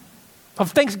sacrifices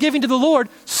of thanksgiving to the Lord,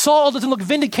 Saul doesn't look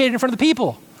vindicated in front of the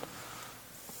people.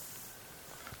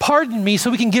 Pardon me so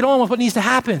we can get on with what needs to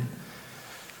happen.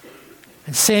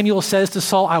 And Samuel says to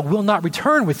Saul, I will not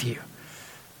return with you,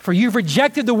 for you've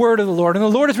rejected the word of the Lord, and the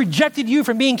Lord has rejected you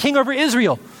from being king over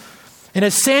Israel. And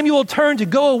as Samuel turned to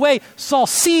go away, Saul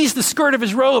seized the skirt of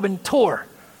his robe and tore.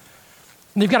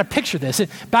 And you've got to picture this.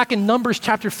 Back in Numbers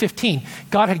chapter 15,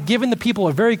 God had given the people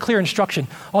a very clear instruction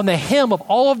on the hem of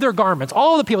all of their garments,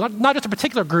 all of the people, not just a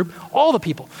particular group, all the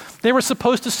people. They were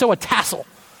supposed to sew a tassel.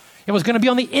 It was going to be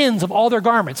on the ends of all their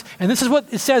garments. And this is what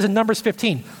it says in Numbers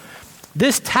 15.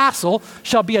 This tassel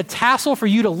shall be a tassel for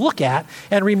you to look at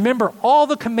and remember all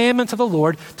the commandments of the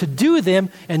Lord, to do them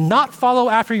and not follow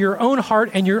after your own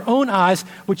heart and your own eyes,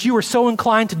 which you are so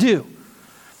inclined to do.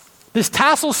 This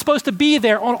tassel is supposed to be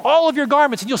there on all of your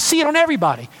garments, and you'll see it on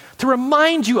everybody, to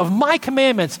remind you of my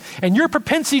commandments and your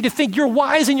propensity to think you're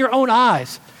wise in your own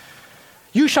eyes.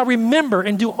 You shall remember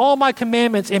and do all my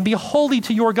commandments and be holy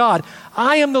to your God.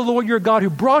 I am the Lord your God who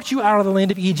brought you out of the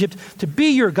land of Egypt to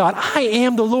be your God. I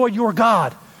am the Lord your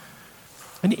God.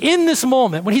 And in this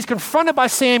moment, when he's confronted by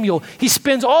Samuel, he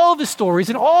spins all of his stories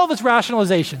and all of his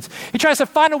rationalizations. He tries to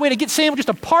find a way to get Samuel just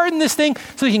to pardon this thing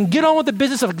so he can get on with the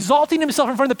business of exalting himself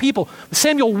in front of the people. But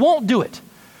Samuel won't do it.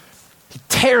 He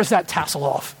tears that tassel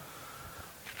off,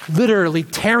 literally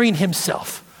tearing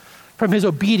himself from his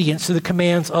obedience to the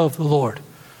commands of the Lord,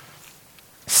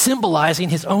 symbolizing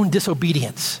his own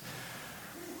disobedience.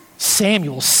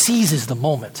 Samuel seizes the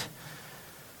moment.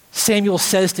 Samuel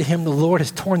says to him, the Lord has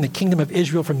torn the kingdom of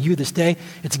Israel from you this day.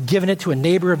 It's given it to a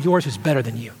neighbor of yours who's better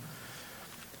than you.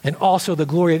 And also the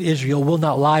glory of Israel will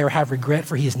not lie or have regret,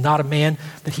 for he is not a man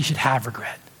that he should have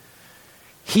regret.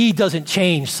 He doesn't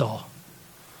change, Saul.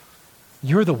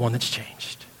 You're the one that's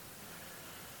changed.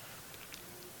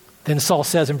 Then Saul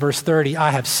says in verse 30,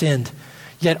 I have sinned.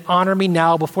 Yet honor me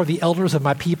now before the elders of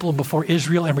my people and before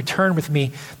Israel, and return with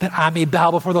me that I may bow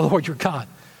before the Lord your God.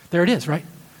 There it is, right?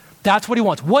 That's what he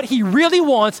wants. What he really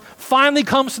wants finally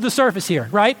comes to the surface here,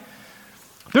 right?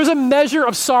 There's a measure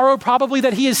of sorrow probably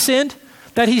that he has sinned,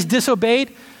 that he's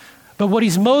disobeyed, but what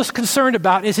he's most concerned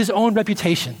about is his own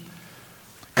reputation.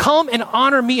 Come and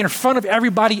honor me in front of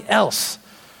everybody else.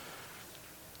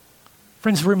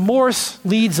 Friends, remorse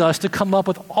leads us to come up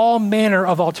with all manner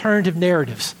of alternative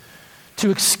narratives to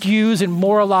excuse and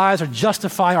moralize or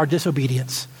justify our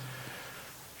disobedience.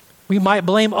 We might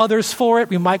blame others for it.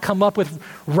 We might come up with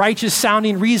righteous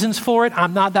sounding reasons for it.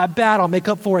 I'm not that bad. I'll make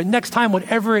up for it next time,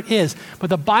 whatever it is. But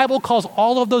the Bible calls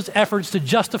all of those efforts to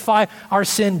justify our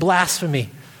sin blasphemy.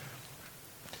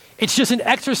 It's just an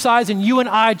exercise in you and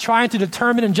I trying to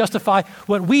determine and justify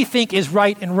what we think is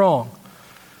right and wrong.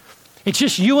 It's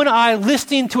just you and I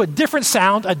listening to a different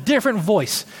sound, a different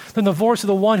voice than the voice of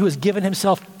the one who has given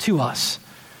himself to us.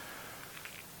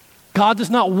 God does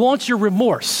not want your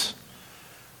remorse.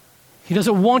 He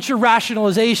doesn't want your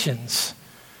rationalizations.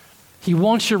 He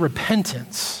wants your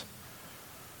repentance.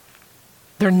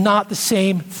 They're not the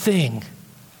same thing.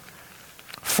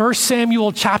 1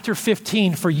 Samuel chapter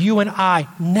 15 for you and I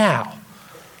now,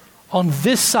 on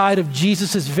this side of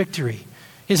Jesus' victory,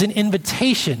 is an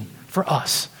invitation for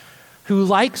us who,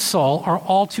 like Saul, are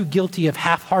all too guilty of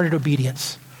half-hearted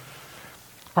obedience,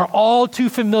 are all too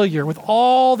familiar with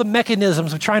all the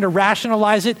mechanisms of trying to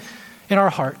rationalize it in our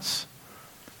hearts.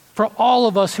 For all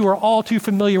of us who are all too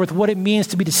familiar with what it means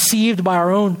to be deceived by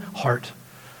our own heart.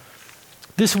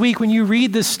 This week, when you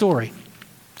read this story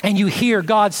and you hear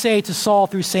God say to Saul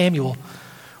through Samuel,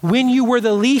 when you were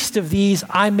the least of these,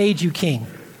 I made you king.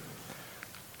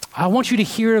 I want you to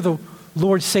hear the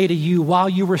Lord say to you while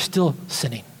you were still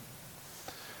sinning,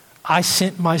 I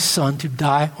sent my son to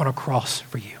die on a cross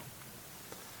for you.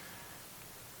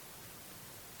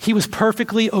 He was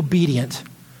perfectly obedient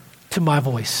to my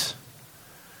voice.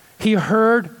 He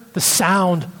heard the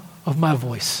sound of my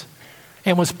voice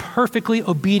and was perfectly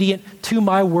obedient to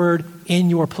my word in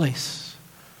your place.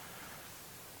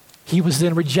 He was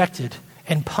then rejected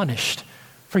and punished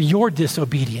for your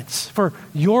disobedience, for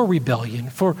your rebellion,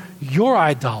 for your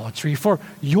idolatry, for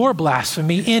your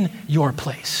blasphemy in your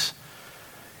place.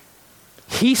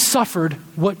 He suffered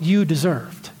what you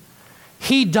deserved.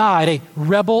 He died a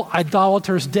rebel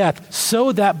idolater's death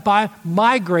so that by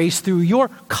my grace, through your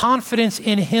confidence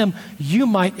in him, you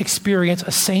might experience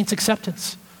a saint's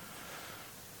acceptance.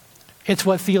 It's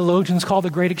what theologians call the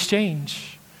great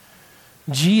exchange.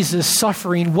 Jesus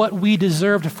suffering what we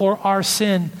deserved for our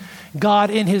sin. God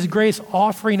in his grace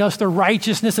offering us the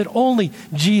righteousness that only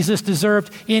Jesus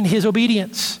deserved in his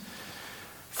obedience.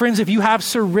 Friends, if you have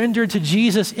surrendered to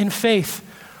Jesus in faith,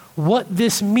 what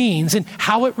this means and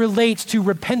how it relates to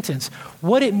repentance,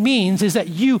 what it means is that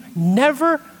you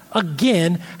never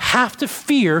again have to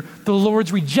fear the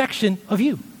Lord's rejection of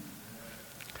you.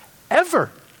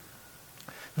 Ever.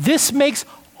 This makes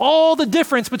all the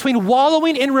difference between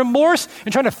wallowing in remorse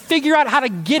and trying to figure out how to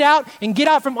get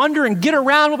out from under and get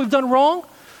around what we've done wrong,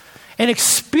 and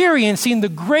experiencing the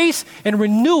grace and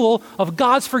renewal of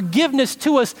God's forgiveness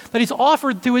to us that he's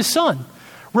offered through his son.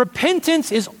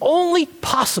 Repentance is only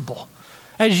possible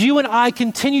as you and I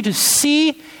continue to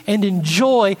see and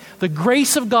enjoy the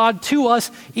grace of God to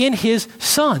us in his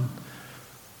son.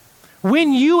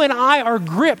 When you and I are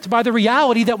gripped by the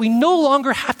reality that we no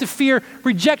longer have to fear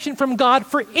rejection from God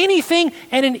for anything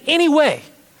and in any way,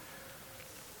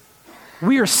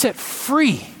 we are set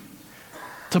free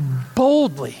to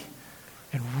boldly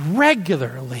and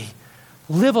regularly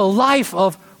live a life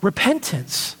of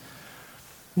repentance.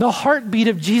 The heartbeat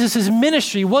of Jesus'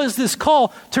 ministry was this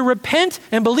call to repent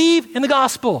and believe in the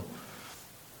gospel.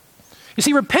 You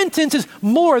see, repentance is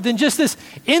more than just this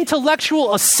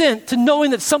intellectual assent to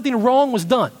knowing that something wrong was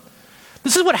done.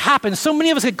 This is what happens. So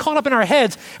many of us get caught up in our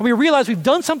heads and we realize we've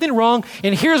done something wrong,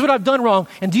 and here's what I've done wrong.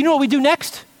 And do you know what we do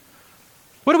next?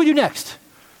 What do we do next?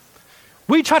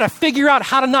 We try to figure out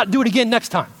how to not do it again next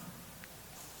time.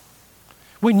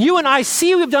 When you and I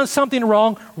see we've done something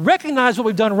wrong, recognize what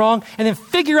we've done wrong, and then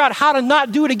figure out how to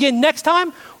not do it again next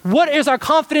time, what is our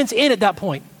confidence in at that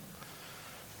point?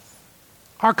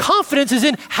 Our confidence is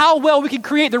in how well we can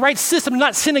create the right system to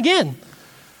not sin again.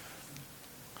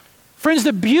 Friends,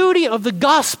 the beauty of the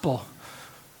gospel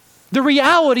The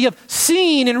reality of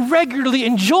seeing and regularly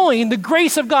enjoying the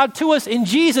grace of God to us in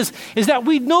Jesus is that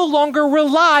we no longer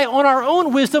rely on our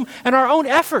own wisdom and our own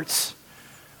efforts.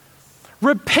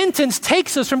 Repentance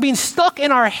takes us from being stuck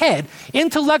in our head,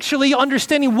 intellectually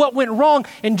understanding what went wrong,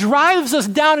 and drives us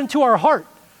down into our heart.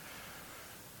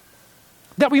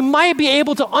 That we might be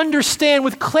able to understand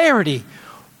with clarity,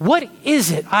 what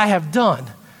is it I have done?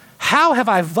 How have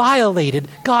I violated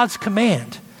God's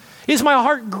command? Is my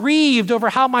heart grieved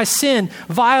over how my sin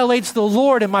violates the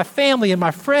Lord and my family and my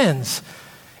friends?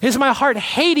 Is my heart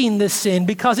hating this sin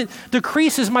because it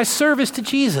decreases my service to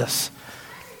Jesus?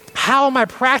 How am I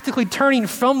practically turning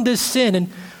from this sin and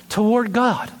toward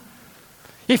God?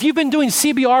 If you've been doing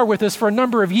CBR with us for a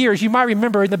number of years, you might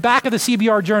remember in the back of the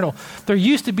CBR journal, there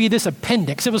used to be this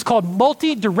appendix. It was called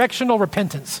Multi-Directional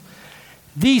Repentance.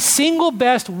 The single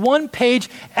best one-page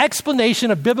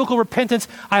explanation of biblical repentance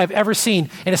I have ever seen,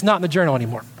 and it's not in the journal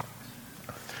anymore.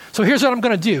 So here's what I'm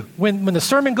going to do. When the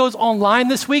sermon goes online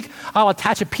this week, I'll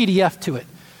attach a PDF to it.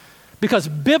 Because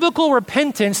biblical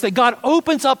repentance that God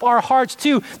opens up our hearts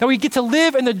to, that we get to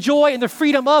live in the joy and the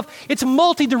freedom of, it's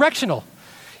multi-directional.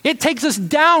 It takes us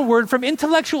downward from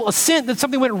intellectual assent that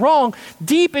something went wrong,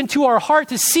 deep into our heart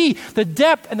to see the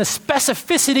depth and the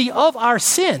specificity of our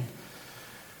sin.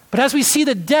 But as we see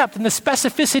the depth and the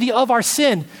specificity of our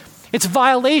sin, its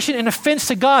violation and offense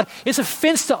to God, its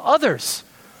offense to others,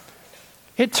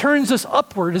 it turns us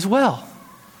upward as well.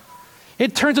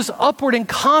 It turns us upward in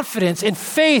confidence and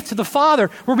faith to the Father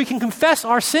where we can confess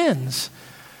our sins.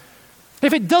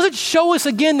 If it doesn't show us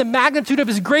again the magnitude of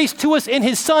his grace to us in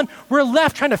his Son, we're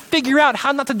left trying to figure out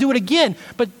how not to do it again.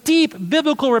 But deep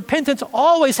biblical repentance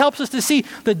always helps us to see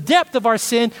the depth of our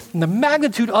sin and the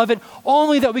magnitude of it,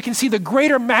 only that we can see the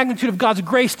greater magnitude of God's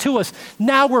grace to us.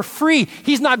 Now we're free.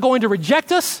 He's not going to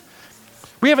reject us.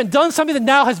 We haven't done something that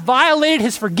now has violated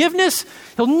his forgiveness.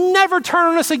 He'll never turn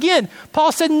on us again.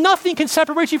 Paul said nothing can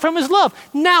separate you from his love.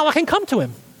 Now I can come to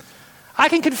him. I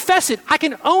can confess it. I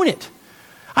can own it.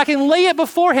 I can lay it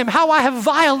before him, how I have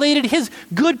violated his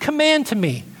good command to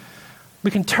me.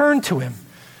 We can turn to him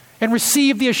and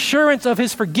receive the assurance of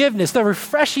his forgiveness, the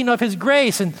refreshing of his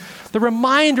grace, and the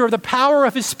reminder of the power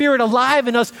of his Spirit alive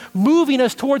in us, moving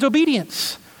us towards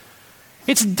obedience.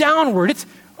 It's downward, it's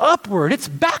upward, it's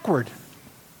backward.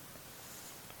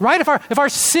 Right? If our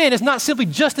sin is not simply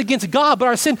just against God, but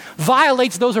our sin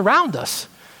violates those around us.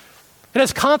 It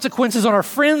has consequences on our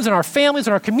friends and our families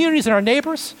and our communities and our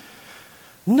neighbors.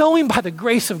 Knowing by the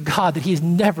grace of God that he is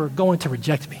never going to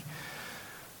reject me.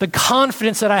 The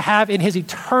confidence that I have in his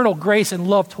eternal grace and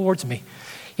love towards me.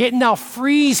 It now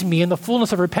frees me in the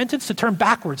fullness of repentance to turn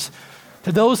backwards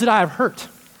to those that I have hurt.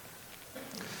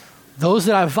 Those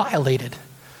that I have violated.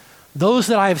 Those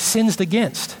that I have sinned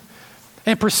against.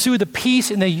 And pursue the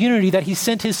peace and the unity that he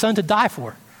sent his Son to die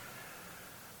for.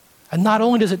 And not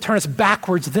only does it turn us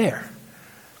backwards there,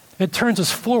 it turns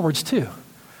us forwards too.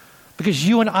 Because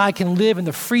you and I can live in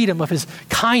the freedom of his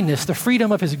kindness, the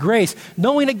freedom of his grace,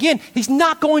 knowing again, he's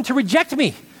not going to reject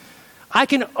me. I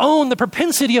can own the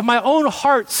propensity of my own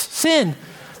heart's sin,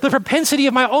 the propensity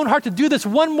of my own heart to do this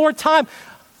one more time,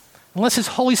 unless his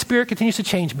Holy Spirit continues to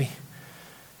change me,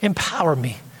 empower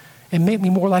me, and make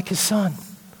me more like his Son.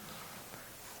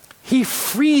 He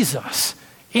frees us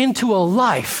into a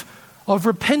life of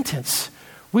repentance.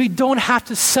 We don't have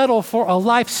to settle for a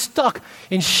life stuck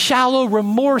in shallow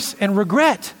remorse and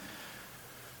regret.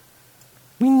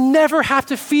 We never have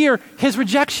to fear his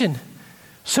rejection.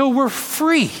 So we're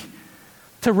free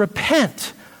to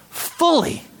repent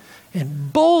fully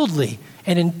and boldly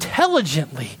and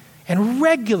intelligently and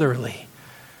regularly.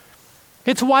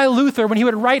 It's why Luther, when he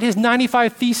would write his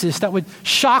 95 Thesis that would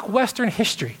shock Western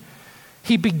history,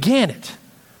 he began it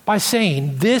by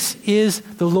saying, "This is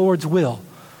the Lord's will."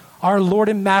 Our Lord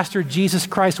and Master Jesus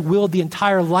Christ willed the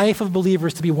entire life of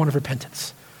believers to be one of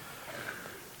repentance.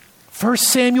 1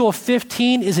 Samuel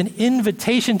 15 is an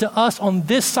invitation to us on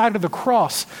this side of the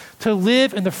cross to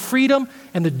live in the freedom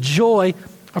and the joy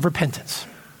of repentance,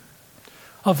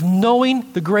 of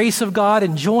knowing the grace of God,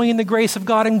 enjoying the grace of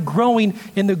God, and growing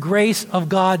in the grace of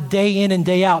God day in and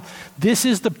day out. This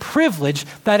is the privilege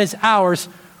that is ours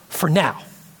for now.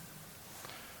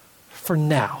 For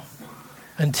now.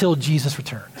 Until Jesus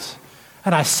returns.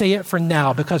 And I say it for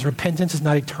now because repentance is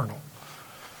not eternal.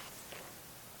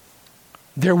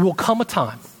 There will come a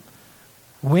time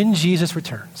when Jesus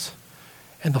returns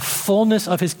and the fullness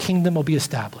of his kingdom will be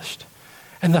established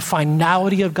and the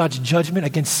finality of God's judgment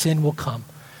against sin will come.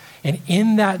 And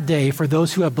in that day, for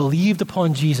those who have believed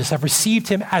upon Jesus, have received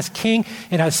him as King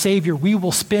and as Savior, we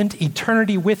will spend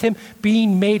eternity with him,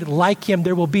 being made like him.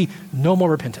 There will be no more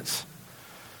repentance.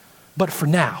 But for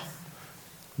now,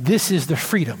 This is the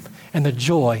freedom and the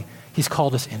joy he's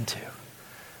called us into.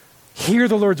 Hear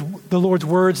the Lord's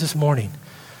words this morning.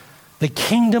 The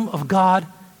kingdom of God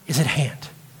is at hand.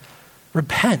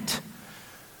 Repent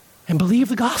and believe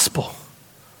the gospel.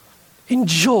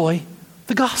 Enjoy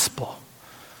the gospel.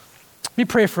 Let me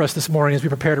pray for us this morning as we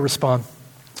prepare to respond.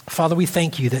 Father, we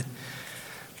thank you that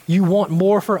you want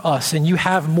more for us and you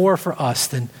have more for us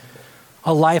than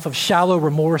a life of shallow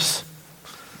remorse,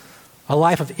 a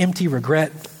life of empty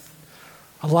regret,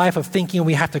 a life of thinking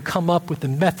we have to come up with the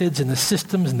methods and the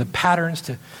systems and the patterns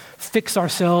to fix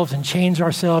ourselves and change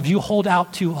ourselves. You hold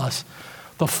out to us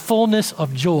the fullness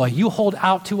of joy. You hold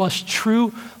out to us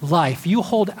true life. You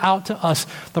hold out to us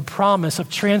the promise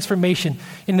of transformation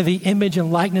into the image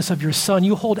and likeness of your Son.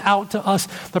 You hold out to us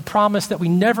the promise that we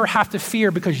never have to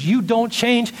fear because you don't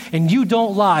change and you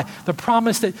don't lie. The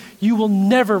promise that you will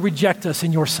never reject us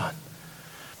in your Son.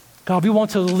 God, we want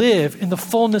to live in the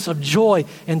fullness of joy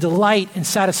and delight and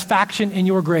satisfaction in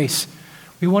your grace.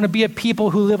 We want to be a people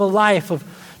who live a life of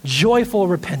joyful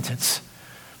repentance.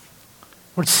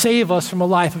 Lord, save us from a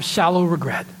life of shallow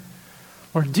regret.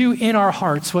 Lord, do in our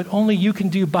hearts what only you can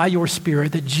do by your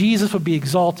Spirit, that Jesus would be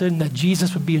exalted and that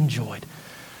Jesus would be enjoyed.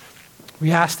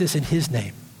 We ask this in his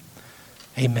name.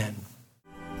 Amen.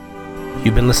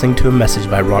 You've been listening to a message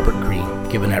by Robert Greene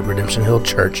given at Redemption Hill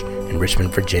Church in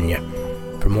Richmond, Virginia.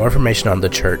 For more information on the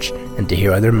church and to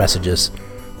hear other messages,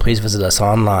 please visit us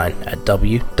online at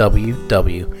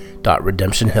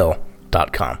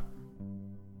www.redemptionhill.com.